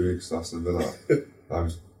every 2 weeks to Aston Villa. I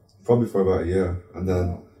was probably for about a year. And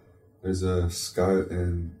then there's a scout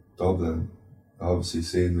in Dublin that obviously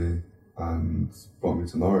seen me and brought me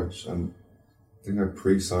to Norwich. And I think I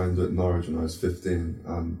pre-signed with Norwich when I was 15.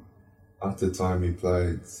 And at the time he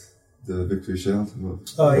played the Victory Shield.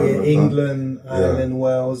 Oh yeah, England, Ireland,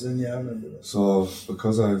 Wales, and I remember that. So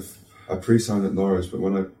because I pre-signed at Norwich, but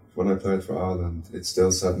when I played for Ireland, it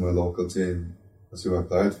still said my local team as who I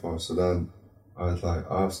played for. So then I had like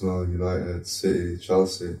Arsenal, United, City,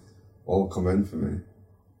 Chelsea, all come in for me.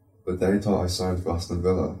 But they thought I signed for Aston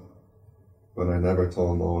Villa, when I never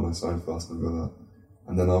told no one I signed for Aston Villa.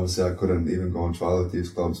 And then obviously I couldn't even go and trial with these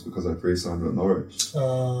clubs because I pre-signed with Norwich.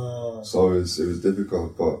 So it was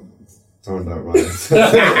difficult, but turned out right.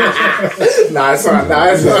 Nice one.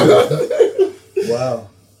 Wow.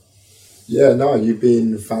 Yeah, no, you've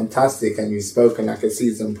been fantastic, and you've spoken like a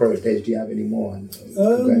seasoned pro. Dave, do you have any more?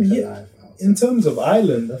 In terms of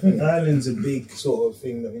Ireland, I think Ireland's a big sort of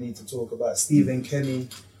thing that we need to talk about. Stephen Kenny,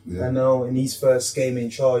 I know in his first game in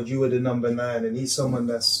charge, you were the number 9, and he's someone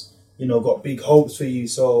that's, got big hopes for you.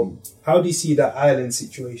 So how do you see that Ireland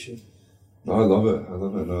situation? No, I love it. I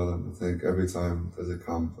love it in Ireland. I think every time there's a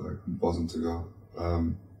camp, I'm buzzing to go.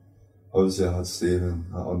 Obviously I had Stephen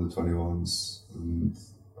at under-21s, and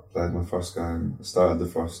I played my first game. I started the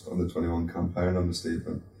first under-21 campaign under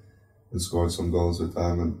Stephen and scored some goals with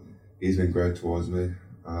them, and he's been great towards me.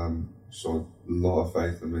 Showed a lot of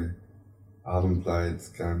faith in me. I haven't played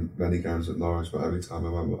many games with Norwich, but every time I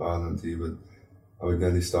went with Ireland, I would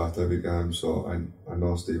nearly start every game. So I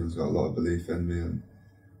know Stephen's got a lot of belief in me, and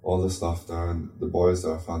all the staff there and the boys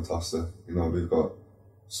there are fantastic. We've got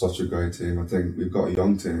such a great team. I think we've got a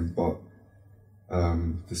young team, but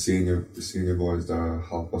the senior boys there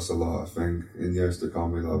help us a lot. I think in years to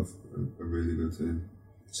come we'll have a really good team.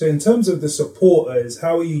 So in terms of the supporters,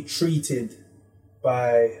 how are you treated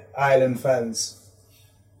by Ireland fans?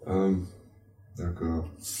 They're good.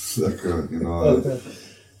 They're good, you know.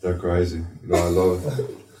 They're crazy. You know, I love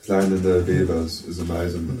playing in the Aviva is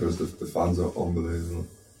amazing because the fans are unbelievable.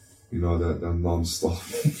 You know, they're non-stop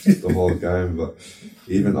the whole game, but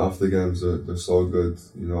even after games, they're so good.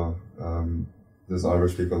 You know, there's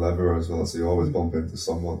Irish people everywhere as well, so you always bump into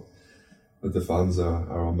someone. But the fans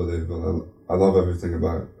are unbelievable. I love everything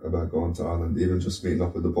about going to Ireland, even just meeting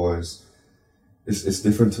up with the boys. It's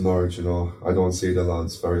different to Norwich, you know. I don't see the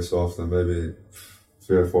lads very so often, maybe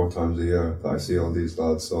 3 or 4 times a year that I see all these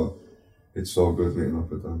lads, so it's so good meeting up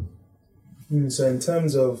with them. So in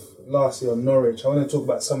terms of last year on Norwich, I want to talk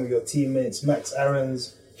about some of your teammates. Max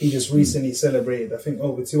Aarons, he just recently celebrated, I think,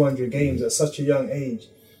 over 200 games at such a young age.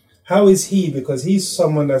 How is he? Because he's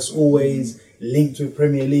someone that's always linked with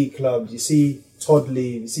Premier League clubs. You see Todd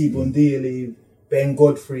leave, you see Bundia leave, Ben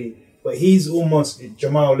Godfrey, but he's almost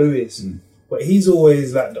Jamal Lewis. But he's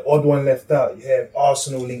always like the odd one left out. You have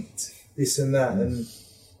Arsenal linked, this and that. And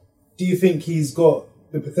do you think he's got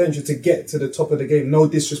the potential to get to the top of the game? No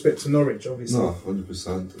disrespect to Norwich, obviously. No,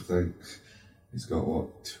 100%. I think he's got,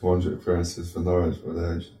 200 appearances for Norwich by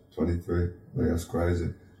the age 23. I think that's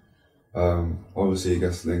crazy. Obviously, he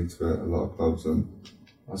gets linked with a lot of clubs, and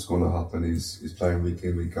that's going to happen. He's playing week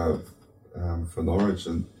in, week out for Norwich,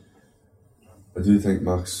 and I do think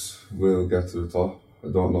Max will get to the top. I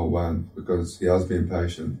don't know when, because he has been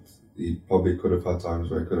patient. He probably could have had times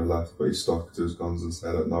where he could have left, but he stuck to his guns and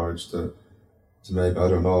stayed at Norwich to maybe, I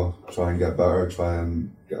don't know, try and get better, try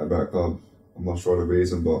and get a better club. I'm not sure the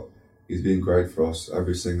reason, but he's been great for us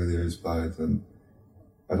every single year he's played, and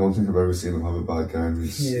I don't think I've ever seen him have a bad game.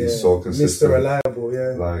 He's so consistent. Mr. Reliable,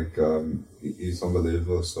 yeah. Like, he's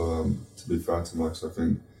unbelievable. So, to be fair to Max, I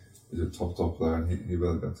think he's a top player, and he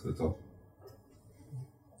will get to the top.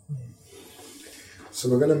 So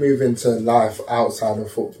we're going to move into life outside of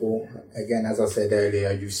football. Again, as I said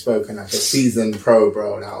earlier, you've spoken like a seasoned pro,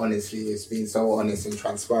 bro. Like, honestly, it's been so honest and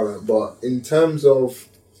transparent. But in terms of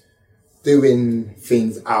doing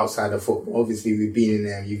things outside of football, obviously we've been in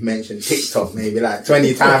there. You've mentioned TikTok maybe like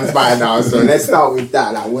 20 times by now. So let's start with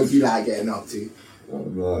that. Like, what do you like getting up to?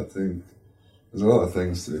 No, I think there's a lot of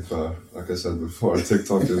things, to be fair. Like I said before,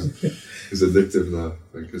 TikTok is addictive now.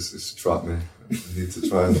 Like, it's trapped me. I need to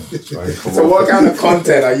try and come So what kind of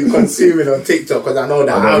content are you consuming on TikTok? Because I know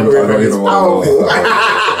the algorithm is powerful. I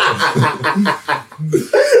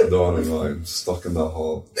don't want to know. I'm stuck in that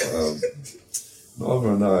hole. Other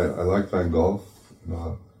than that, I like playing golf.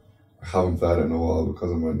 I haven't played it in a while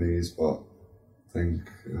because of my knees, but I think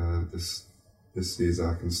this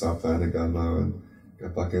season I can start playing again now and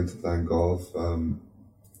get back into playing golf. I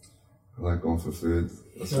like going for food.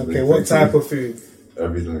 That's okay, what type of food?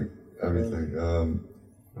 Everything. What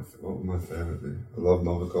would my favourite be? I love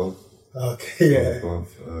Novikov. Okay, yeah.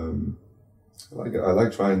 Novikov. I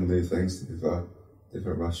like trying new things, to be fair.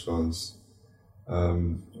 Different restaurants.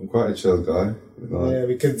 I'm quite a chill guy. You know? Yeah,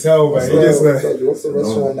 we can tell, man. What's the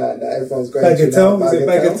restaurant that everyone's going to? Bagatelle? Is it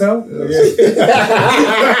Bagatelle? Yeah.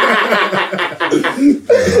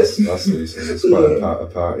 That's recent. It's quite a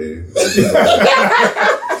party.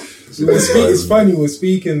 It's funny, we were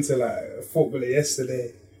speaking to like a footballer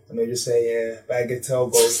yesterday, and they just say, yeah,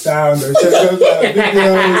 Bagatelle goes down, and check out like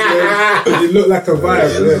videos, you look like a vibe. Yeah,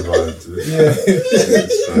 it is a vibe too. Yeah.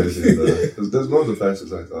 It's crazy. There's loads of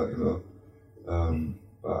places like that, you know.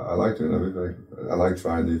 I like doing everything. I like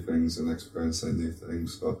trying new things and experiencing new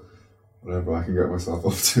things, so whatever I can get myself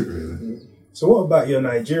up to, really. So what about your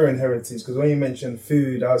Nigerian heritage? Because when you mentioned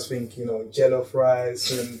food, I was thinking, jollof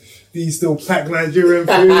rice, and do you still pack Nigerian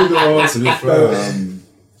food? Or to be fair,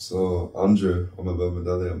 so Andrew, I'm a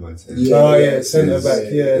Bobadeli on my team. Centre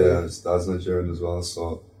back, Yeah, his dad's Nigerian as well,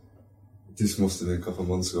 so this must have been a couple of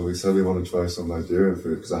months ago. We said we want to try some Nigerian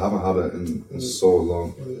food, because I haven't had it in so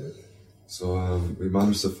long. So we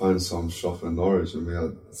managed to find some shop in Norwich, and we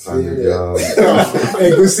had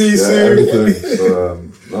egusi everything. So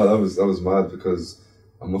that was mad, because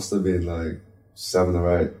I must have been like 7 or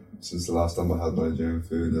 8 since the last time I had Nigerian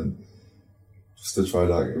food, and just to try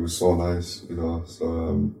that, it was so nice, you know.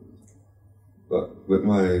 So but with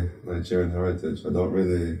my Nigerian heritage, I don't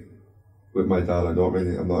really. With my dad, I'm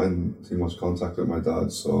not in too much contact with my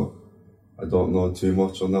dad, so I don't know too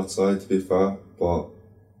much on that side, to be fair. But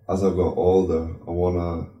as I've got older, I want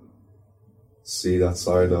to see that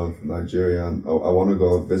side of Nigeria, and I want to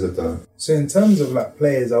go visit there. So in terms of like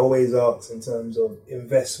players, I always ask in terms of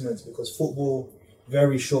investments, because football,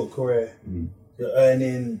 very short career. You're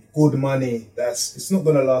earning good money. It's not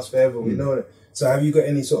going to last forever. We know that. So have you got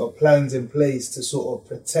any sort of plans in place to sort of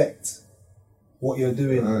protect what you're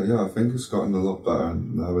doing? Yeah, I think it's gotten a lot better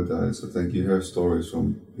nowadays. I think you hear stories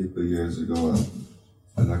from people years ago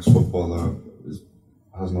an ex-footballer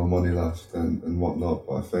has no money left and whatnot,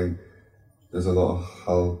 but I think there's a lot of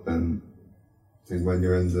help, and I think when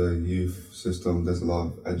you're in the youth system there's a lot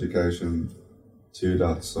of education to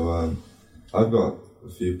that. So I've got a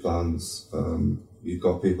few plans. You've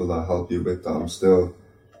got people that help you with that. I'm still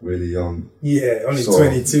really young. Yeah, only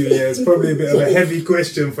 22 years. Probably a bit of a heavy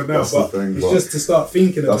question for now, but it's just to start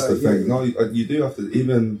thinking about it. That's the thing. No, you do have to,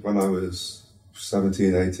 even when I was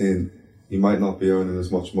 17, 18, you might not be earning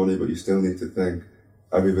as much money, but you still need to think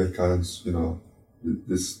every bit counts, you know.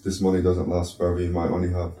 This money doesn't last forever. You might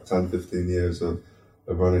only have 10, 15 years of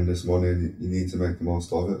earning this money, and you need to make the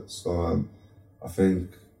most of it. So I think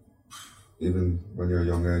even when you're a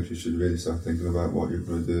young age, you should really start thinking about what you're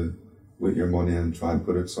going to do with your money and try and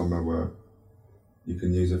put it somewhere where you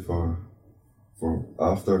can use it for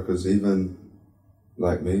after. Because even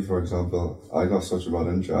like me, for example, I got such a bad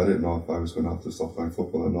injury, I didn't know if I was going to have to stop playing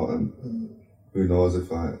football or not, and who knows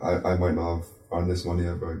if I might not have earned this money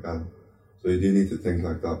ever again. So you do need to think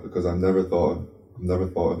like that, because I've never thought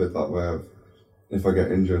of it that way. Of if I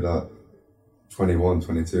get injured at 21,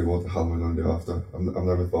 22, what the hell am I going to do after? I've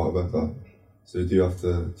never thought about that. So you do have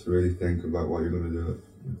to really think about what you're going to do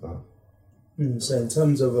with that. So in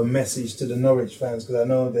terms of a message to the Norwich fans, because I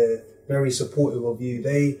know they're very supportive of you,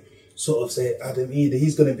 they sort of say, Adam Idah,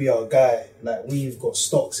 he's going to be our guy. Like, we've got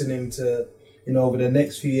stocks in him to, you know, over the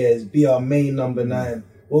next few years, be our main number 9.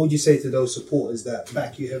 What would you say to those supporters that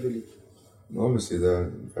back you heavily? Obviously,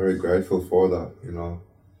 they're very grateful for that, you know.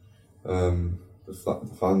 The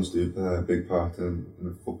fans do play a big part in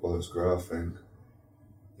a footballer's career, I think.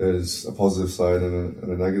 There's a positive side and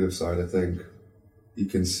a negative side, I think. You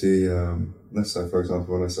can see, let's say, for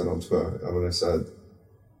example, when I said on Twitter, when I said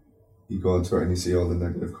you go on Twitter and you see all the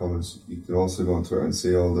negative comments, you can also go on Twitter and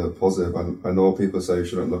see all the positive. I know people say you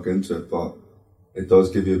shouldn't look into it, but it does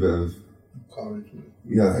give you a bit of encouragement.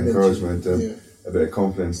 Yeah, encouragement and a bit of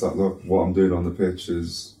confidence that, look, what I'm doing on the pitch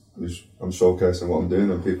is, I'm showcasing what I'm doing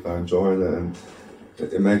and people are enjoying it, and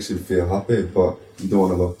it makes you feel happy, but you don't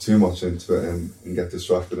want to look too much into it and get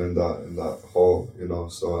distracted in that hole, you know.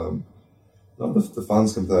 So the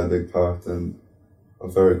fans can play a big part, and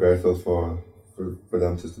I'm very grateful for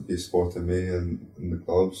them to be supporting me and the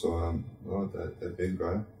club. So they've been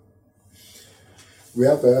great. We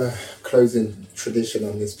have a closing tradition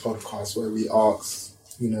on this podcast where we ask,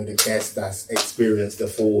 you know, the guest that's experienced the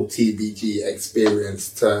full TBG experience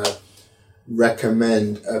to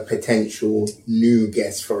recommend a potential new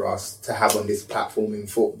guest for us to have on this platform in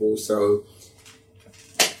football. So,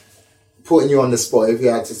 putting you on the spot, if you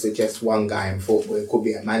had to suggest one guy in football, it could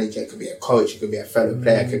be a manager, it could be a coach, it could be a fellow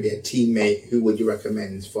player, it could be a teammate, who would you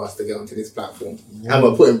recommend for us to get onto this platform? And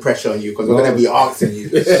we're putting pressure on you because we're going to be asking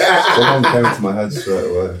you. Someone came to my head straight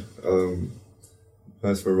away.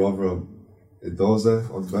 Plays for Rotherham. Idah.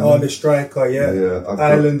 Oh, the striker, yeah.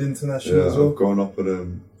 Ireland international as well. I've grown up with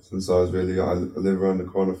him since I was really young. I live around the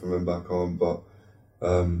corner from him back home, but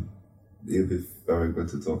he'd be very good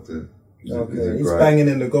to talk to. He's banging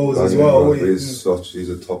in the goals as well. He's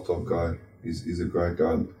a top guy. He's a great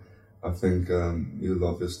guy. I think you'll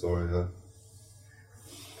love his story.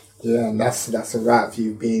 Yeah, and that's a wrap.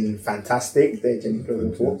 You've been fantastic.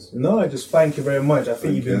 No, I just thank you very much. I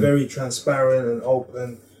think you've been very transparent and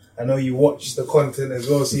open. I know you watch the content as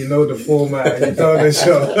well, so you know the format and you've done the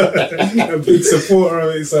show. A big supporter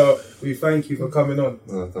of it, so we thank you for coming on.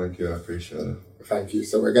 Oh, thank you, I appreciate it. Thank you.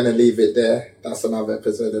 So we're going to leave it there. That's another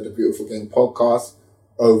episode of the Beautiful Game podcast.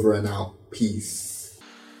 Over and out. Peace.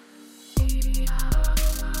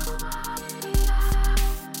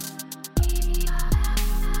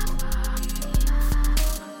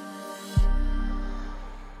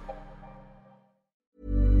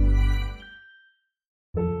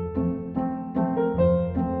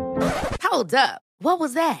 Hold up. What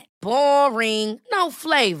was that? Boring. No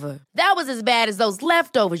flavor. That was as bad as those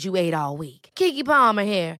leftovers you ate all week. Keke Palmer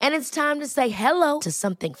here, and it's time to say hello to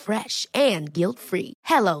something fresh and guilt-free.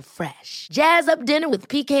 Hello Fresh. Jazz up dinner with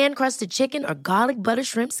pecan-crusted chicken or garlic butter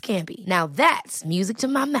shrimp scampi. Now that's music to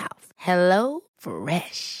my mouth. Hello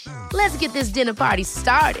Fresh. Let's get this dinner party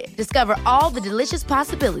started. Discover all the delicious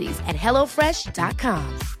possibilities at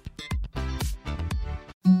HelloFresh.com.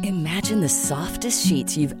 Imagine the softest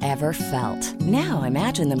sheets you've ever felt. Now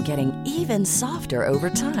imagine them getting even softer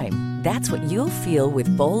over time. That's what you'll feel with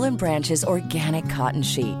Bowl and Branch's organic cotton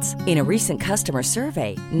sheets. In a recent customer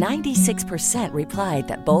survey, 96% replied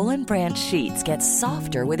that Bowl and Branch sheets get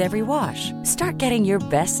softer with every wash. Start getting your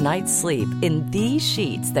best night's sleep in these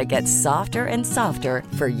sheets that get softer and softer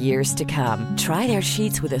for years to come. Try their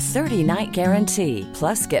sheets with a 30-night guarantee.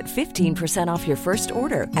 Plus, get 15% off your first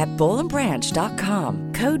order at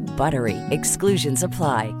bowlandbranch.com. Code BUTTERY. Exclusions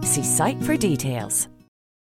apply. See site for details.